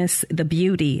greatness, the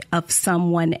beauty of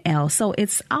someone else. So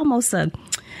it's almost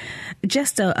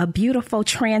just a beautiful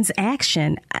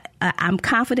transaction. I'm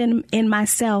confident in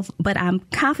myself, but I'm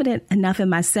confident enough in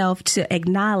myself to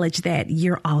acknowledge that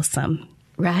you're awesome.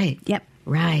 Right. Yep.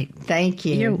 Right. Thank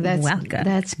you. You're welcome.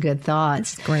 That's good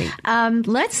thoughts. That's great.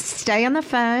 Let's stay on the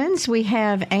phones. We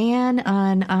have Ann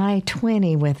on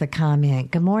I-20 with a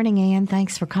comment. Good morning, Ann.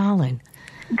 Thanks for calling.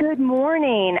 Good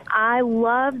morning. I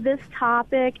love this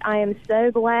topic. I am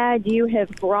so glad you have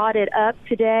brought it up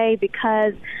today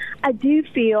because I do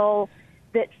feel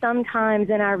that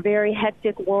sometimes in our very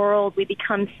hectic world, we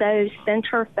become so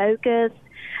center-focused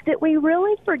that we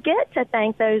really forget to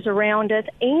thank those around us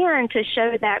and to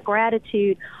show that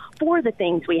gratitude for the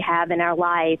things we have in our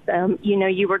life.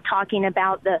 You were talking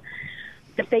about the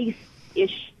face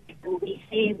issue. We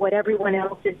see what everyone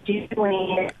else is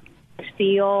doing,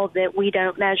 feel that we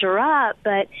don't measure up,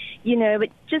 but,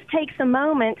 it just takes a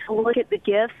moment to look at the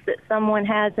gifts that someone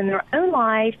has in their own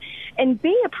life and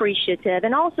be appreciative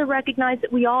and also recognize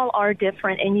that we all are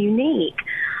different and unique.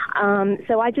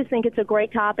 So I just think it's a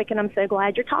great topic, and I'm so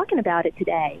glad you're talking about it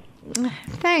today.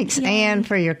 Thanks, Ann,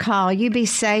 for your call. You be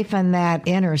safe on that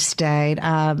interstate.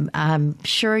 I'm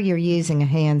sure you're using a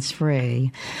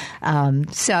hands-free.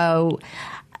 So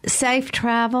safe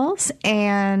travels,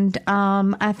 and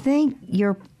I think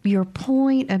your your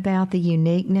point about the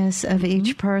uniqueness of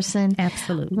each person.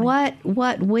 Absolutely.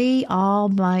 What we all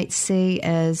might see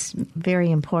as very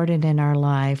important in our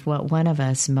life, what one of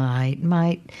us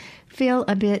might feel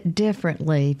a bit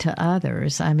differently to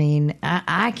others. I mean,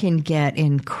 I can get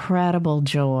incredible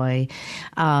joy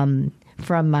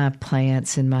from my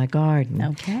plants in my garden.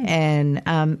 Okay. And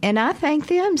I thank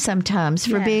them sometimes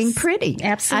for being pretty.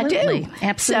 Absolutely. I do.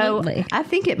 Absolutely. So I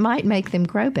think it might make them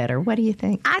grow better. What do you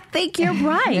think? I think you're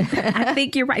right. I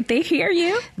think you're right. They hear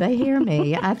you. They hear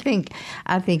me. I think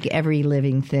every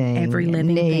living thing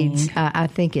needs. I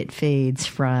think it feeds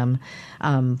from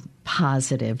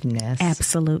positiveness.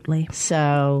 Absolutely.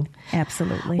 So,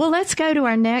 absolutely. Well, let's go to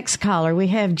our next caller. We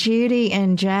have Judy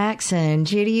and Jackson.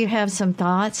 Judy, you have some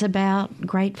thoughts about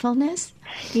gratefulness?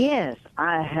 Yes,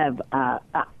 I have.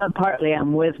 Partly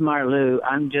I'm with Marlou.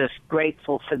 I'm just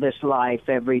grateful for this life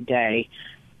every day.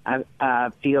 I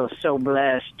feel so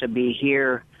blessed to be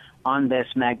here on this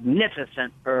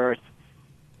magnificent earth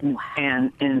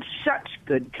and in such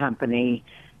good company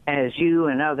as you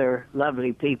and other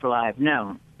lovely people I've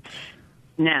known.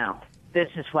 Now, this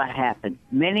is what happened.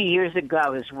 Many years ago, I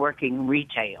was working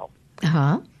retail.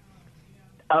 Uh-huh.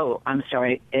 Oh, I'm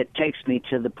sorry. It takes me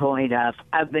to the point of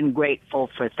I've been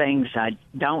grateful for things I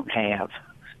don't have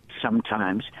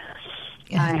sometimes.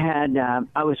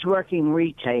 I was working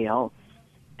retail,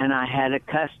 and I had a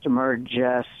customer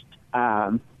just,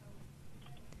 I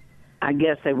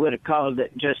guess they would have called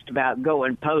it just about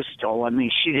going postal. I mean,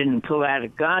 she didn't pull out a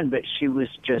gun, but she was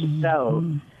just so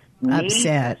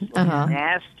upset,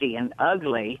 nasty and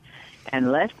ugly,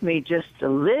 and left me just a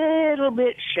little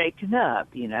bit shaken up,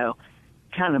 you know,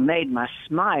 kind of made my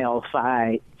smile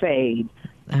fade.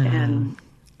 And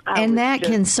that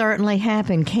can certainly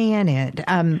happen, can it?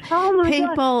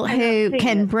 People who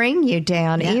can bring you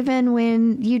down even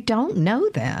when you don't know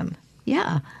them.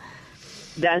 Yeah.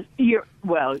 You're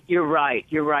right.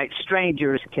 You're right.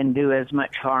 Strangers can do as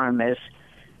much harm as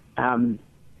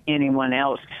anyone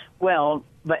else. Well,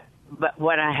 but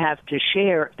what I have to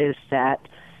share is that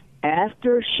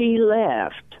after she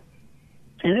left,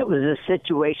 and it was a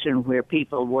situation where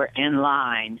people were in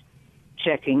line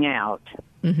checking out,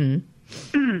 and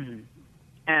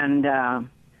the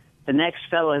next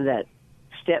fellow that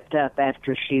stepped up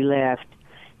after she left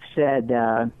said,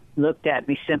 looked at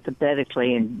me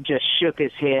sympathetically and just shook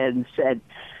his head and said,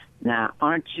 "Now,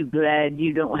 aren't you glad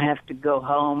you don't have to go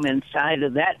home inside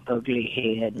of that ugly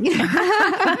head?"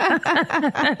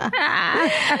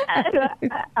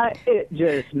 It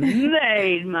just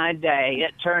made my day.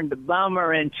 It turned a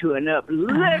bummer into an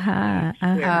uplifting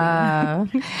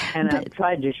experience. And I've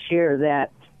tried to share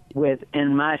that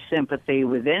in my sympathy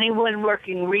with anyone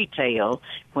working retail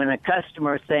when a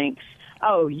customer thinks,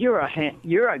 "Oh, you're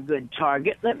a good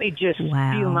target. Let me just spew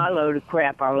my load of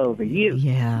crap all over you."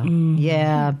 Yeah,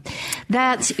 yeah.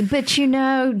 But you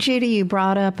know, Judy, you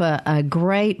brought up a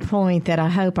great point that I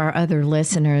hope our other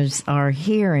listeners are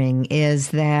hearing, is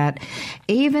that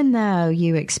even though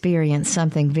you experienced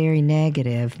something very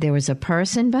negative, there was a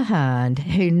person behind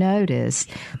who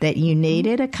noticed that you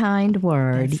needed a kind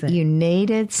word, you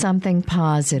needed something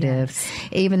positive,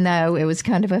 even though it was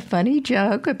kind of a funny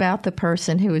joke about the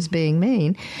person who was being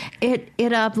mean.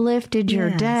 It uplifted your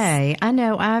day. I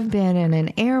know I've been in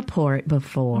an airport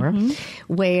before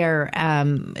where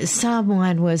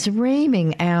someone was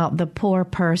reaming out the poor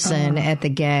person at the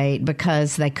gate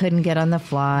because they couldn't get on the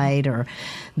flight, or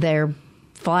their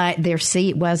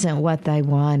seat wasn't what they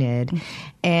wanted.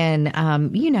 And,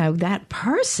 you know, that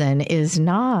person is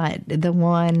not the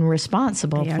one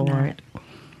responsible for it.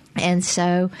 And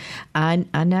so I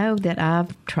know that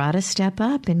I've tried to step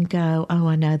up and go, "Oh,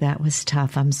 I know that was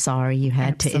tough. I'm sorry you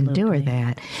had to endure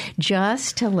that,"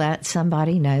 just to let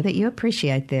somebody know that you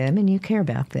appreciate them and you care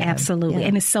about them. Absolutely. Yeah.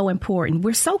 And it's so important.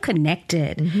 We're so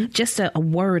connected. Just a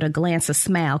word, a glance, a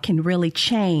smile can really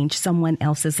change someone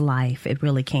else's life. It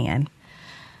really can.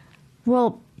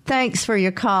 Well, thanks for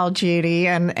your call, Judy,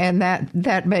 and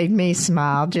that made me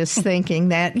smile just thinking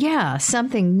that,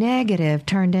 something negative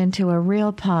turned into a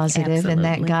real positive. Absolutely. And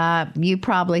that guy, you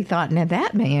probably thought, now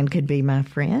that man could be my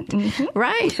friend.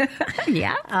 Right?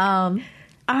 Yeah. All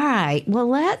right. Well,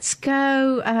 let's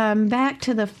go back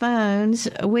to the phones.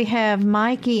 We have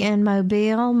Mikey in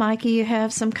Mobile. Mikey, you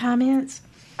have some comments?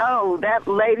 Oh, that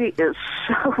lady is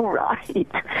so right.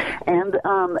 And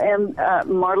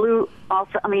Marlou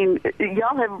also, I mean,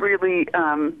 y'all have really,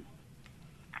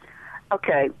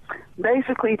 okay,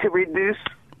 basically to reduce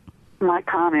my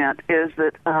comment is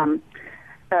that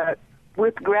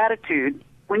with gratitude,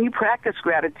 when you practice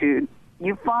gratitude,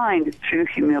 you find true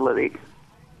humility.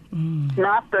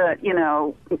 Not the,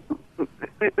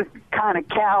 kind of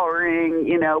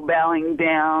cowering, bowing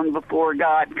down before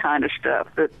God kind of stuff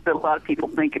that a lot of people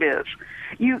think it is.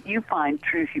 You find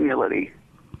true humility.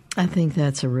 I think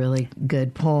that's a really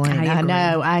good point. I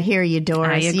know. I hear you,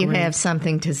 Doris. You have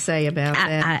something to say about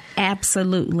that. I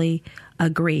absolutely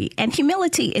agree. And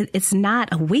humility, it's not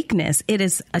a weakness. It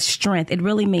is a strength. It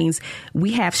really means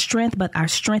we have strength, but our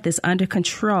strength is under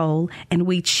control, and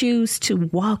we choose to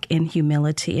walk in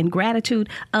humility. And gratitude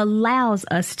allows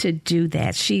us to do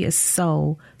that. She is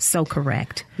so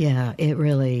correct. Yeah, it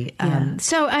really.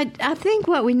 So I think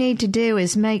what we need to do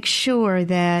is make sure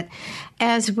that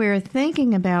as we're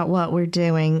thinking about what we're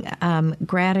doing,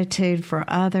 gratitude for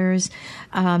others,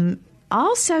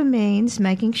 also means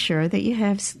making sure that you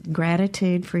have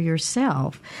gratitude for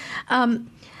yourself.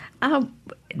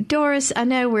 Doris, I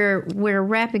know we're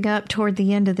wrapping up toward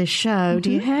the end of the show. Mm-hmm.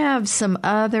 Do you have some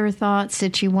other thoughts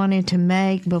that you wanted to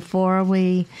make before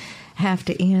we have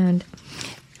to end?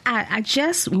 I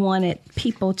just wanted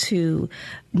people to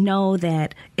know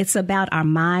that it's about our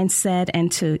mindset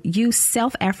and to use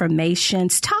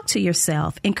self-affirmations. Talk to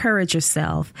yourself, encourage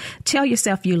yourself, tell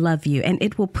yourself you love you, and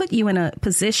it will put you in a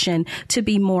position to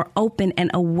be more open and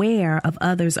aware of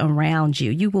others around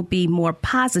you. You will be more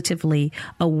positively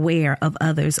aware of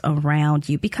others around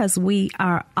you because we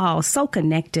are all so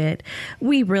connected.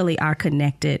 We really are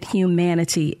connected.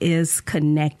 Humanity is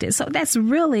connected. So that's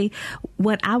really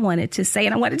what I wanted to say.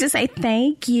 And I wanted to say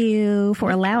thank you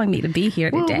for allowing me to be here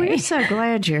today. Well, we're so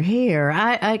glad you're here.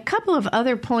 A couple of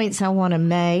other points I want to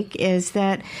make is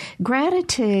that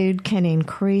gratitude can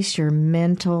increase your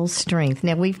mental strength.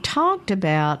 Now, we've talked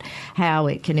about how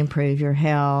it can improve your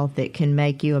health. It can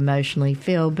make you emotionally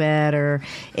feel better.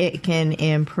 It can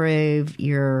improve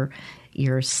your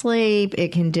sleep.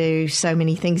 It can do so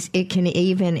many things. It can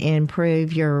even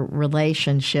improve your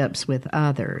relationships with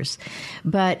others.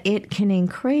 But it can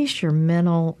increase your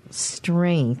mental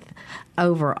strength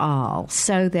overall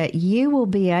so that you will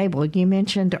be able, you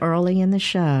mentioned early in the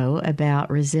show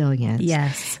about resilience.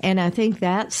 Yes. And I think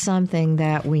that's something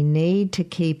that we need to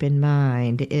keep in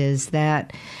mind is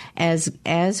that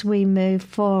as we move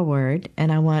forward,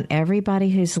 and I want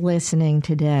everybody who's listening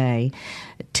today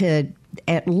to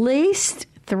at least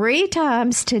 3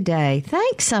 times today,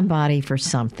 thank somebody for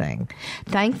something.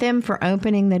 Thank them for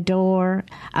opening the door.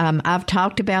 I've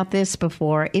talked about this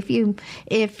before.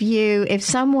 If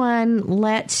someone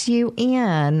lets you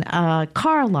in a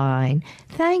car line,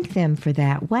 thank them for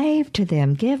that. Wave to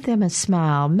them. Give them a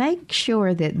smile. Make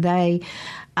sure that they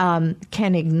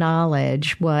can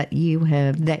acknowledge what you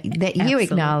have, that you Absolutely.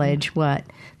 Acknowledge what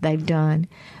they've done.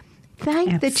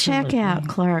 Thank the checkout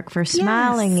clerk for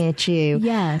smiling at you.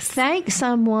 Yes. Thank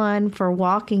someone for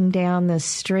walking down the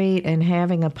street and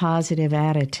having a positive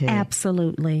attitude.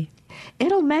 Absolutely.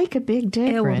 It'll make a big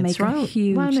difference. It will make a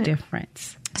huge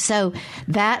difference. So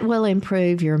that will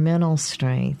improve your mental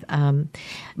strength.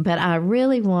 But I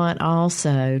really want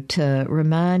also to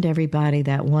remind everybody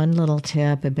that one little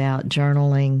tip about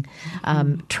journaling.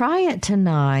 Try it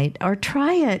tonight or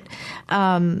try it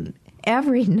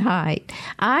every night.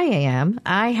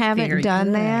 I haven't Very done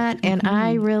good. that, and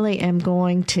I really am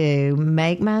going to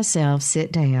make myself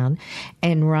sit down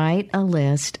and write a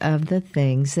list of the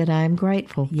things that I'm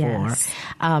grateful Yes.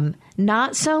 for.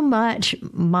 Not so much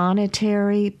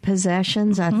monetary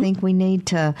possessions. I think we need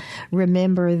to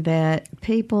remember that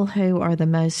people who are the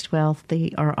most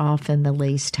wealthy are often the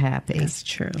least happy. That's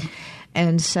true.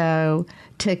 And so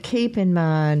to keep in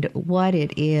mind what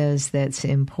it is that's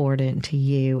important to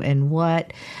you and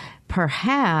what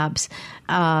perhaps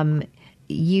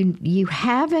you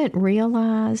haven't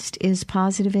realized is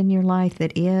positive in your life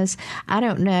that is. I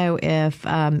don't know if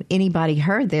anybody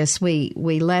heard this. We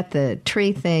let the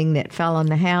tree thing that fell on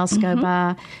the house go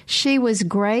by. She was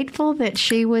grateful that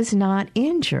she was not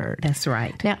injured. That's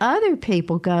right. Now, other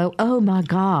people go, oh, my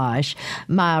gosh,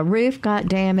 my roof got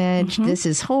damaged. This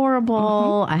is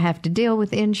horrible. I have to deal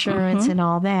with insurance and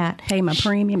all that. Pay my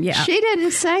premium. Yeah. She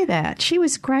didn't say that. She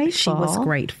was grateful. She was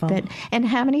grateful. And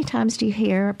how many times do you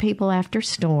hear people after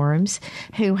storms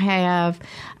who have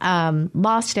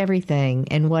lost everything,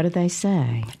 and what do they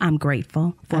say? I'm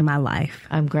grateful for my life.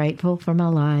 I'm grateful for my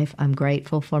life. I'm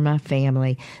grateful for my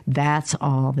family. That's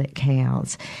all that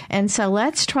counts. And so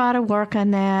let's try to work on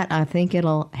that. I think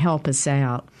it'll help us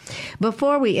out.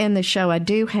 Before we end the show, I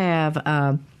do have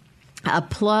A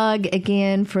plug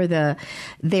again for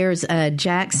there's a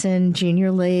Jackson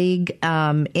Junior League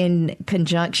in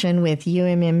conjunction with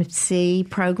UMMC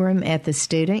program at the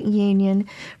Student Union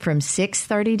from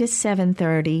 6:30 to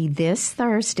 7:30 this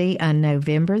Thursday on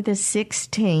November the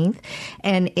 16th.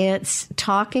 And it's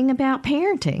talking about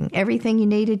parenting, everything you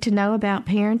needed to know about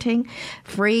parenting,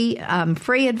 free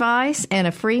advice and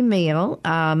a free meal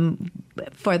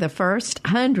for the first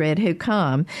 100 who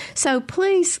come. So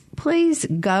please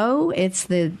go. It's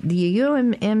the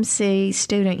UMMC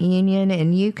Student Union,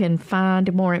 and you can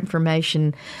find more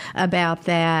information about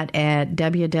that at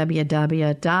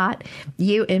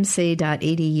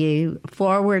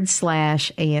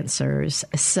www.umc.edu/answers.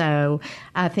 So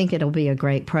I think it'll be a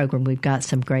great program. We've got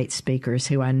some great speakers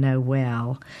who I know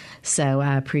well. So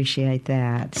I appreciate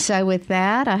that. So with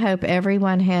that, I hope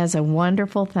everyone has a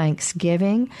wonderful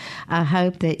Thanksgiving. I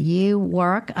hope that you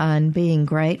work on being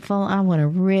grateful. I want to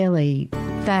really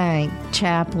thank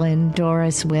Chaplain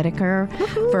Doris Whitaker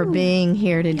for being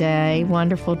here today.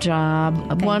 Wonderful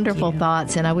job, wonderful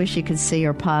thoughts, and I wish you could see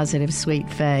her positive, sweet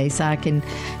face.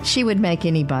 She would make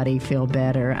anybody feel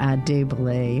better, I do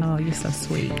believe. Oh, you're so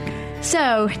sweet.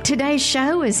 So today's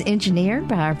show is engineered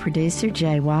by our producer,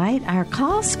 Jay White. Our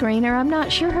call screener, I'm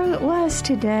not sure who it was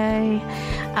today,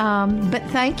 but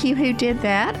thank you who did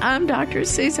that. I'm Dr.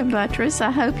 Susan Buttross. I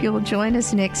hope you'll join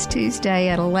us next Tuesday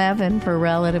at 11 for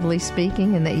Relatively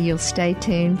Speaking, and that you'll stay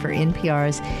tuned for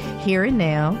NPR's Here and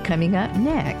Now coming up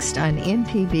next on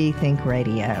MPB Think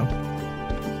Radio.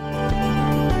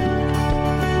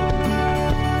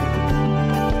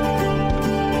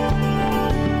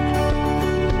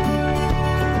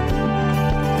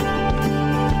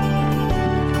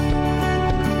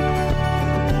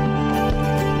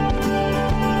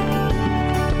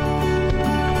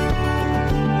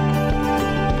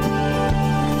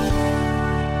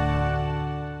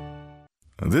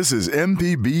 This is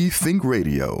MPB Think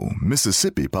Radio,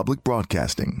 Mississippi Public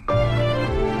Broadcasting.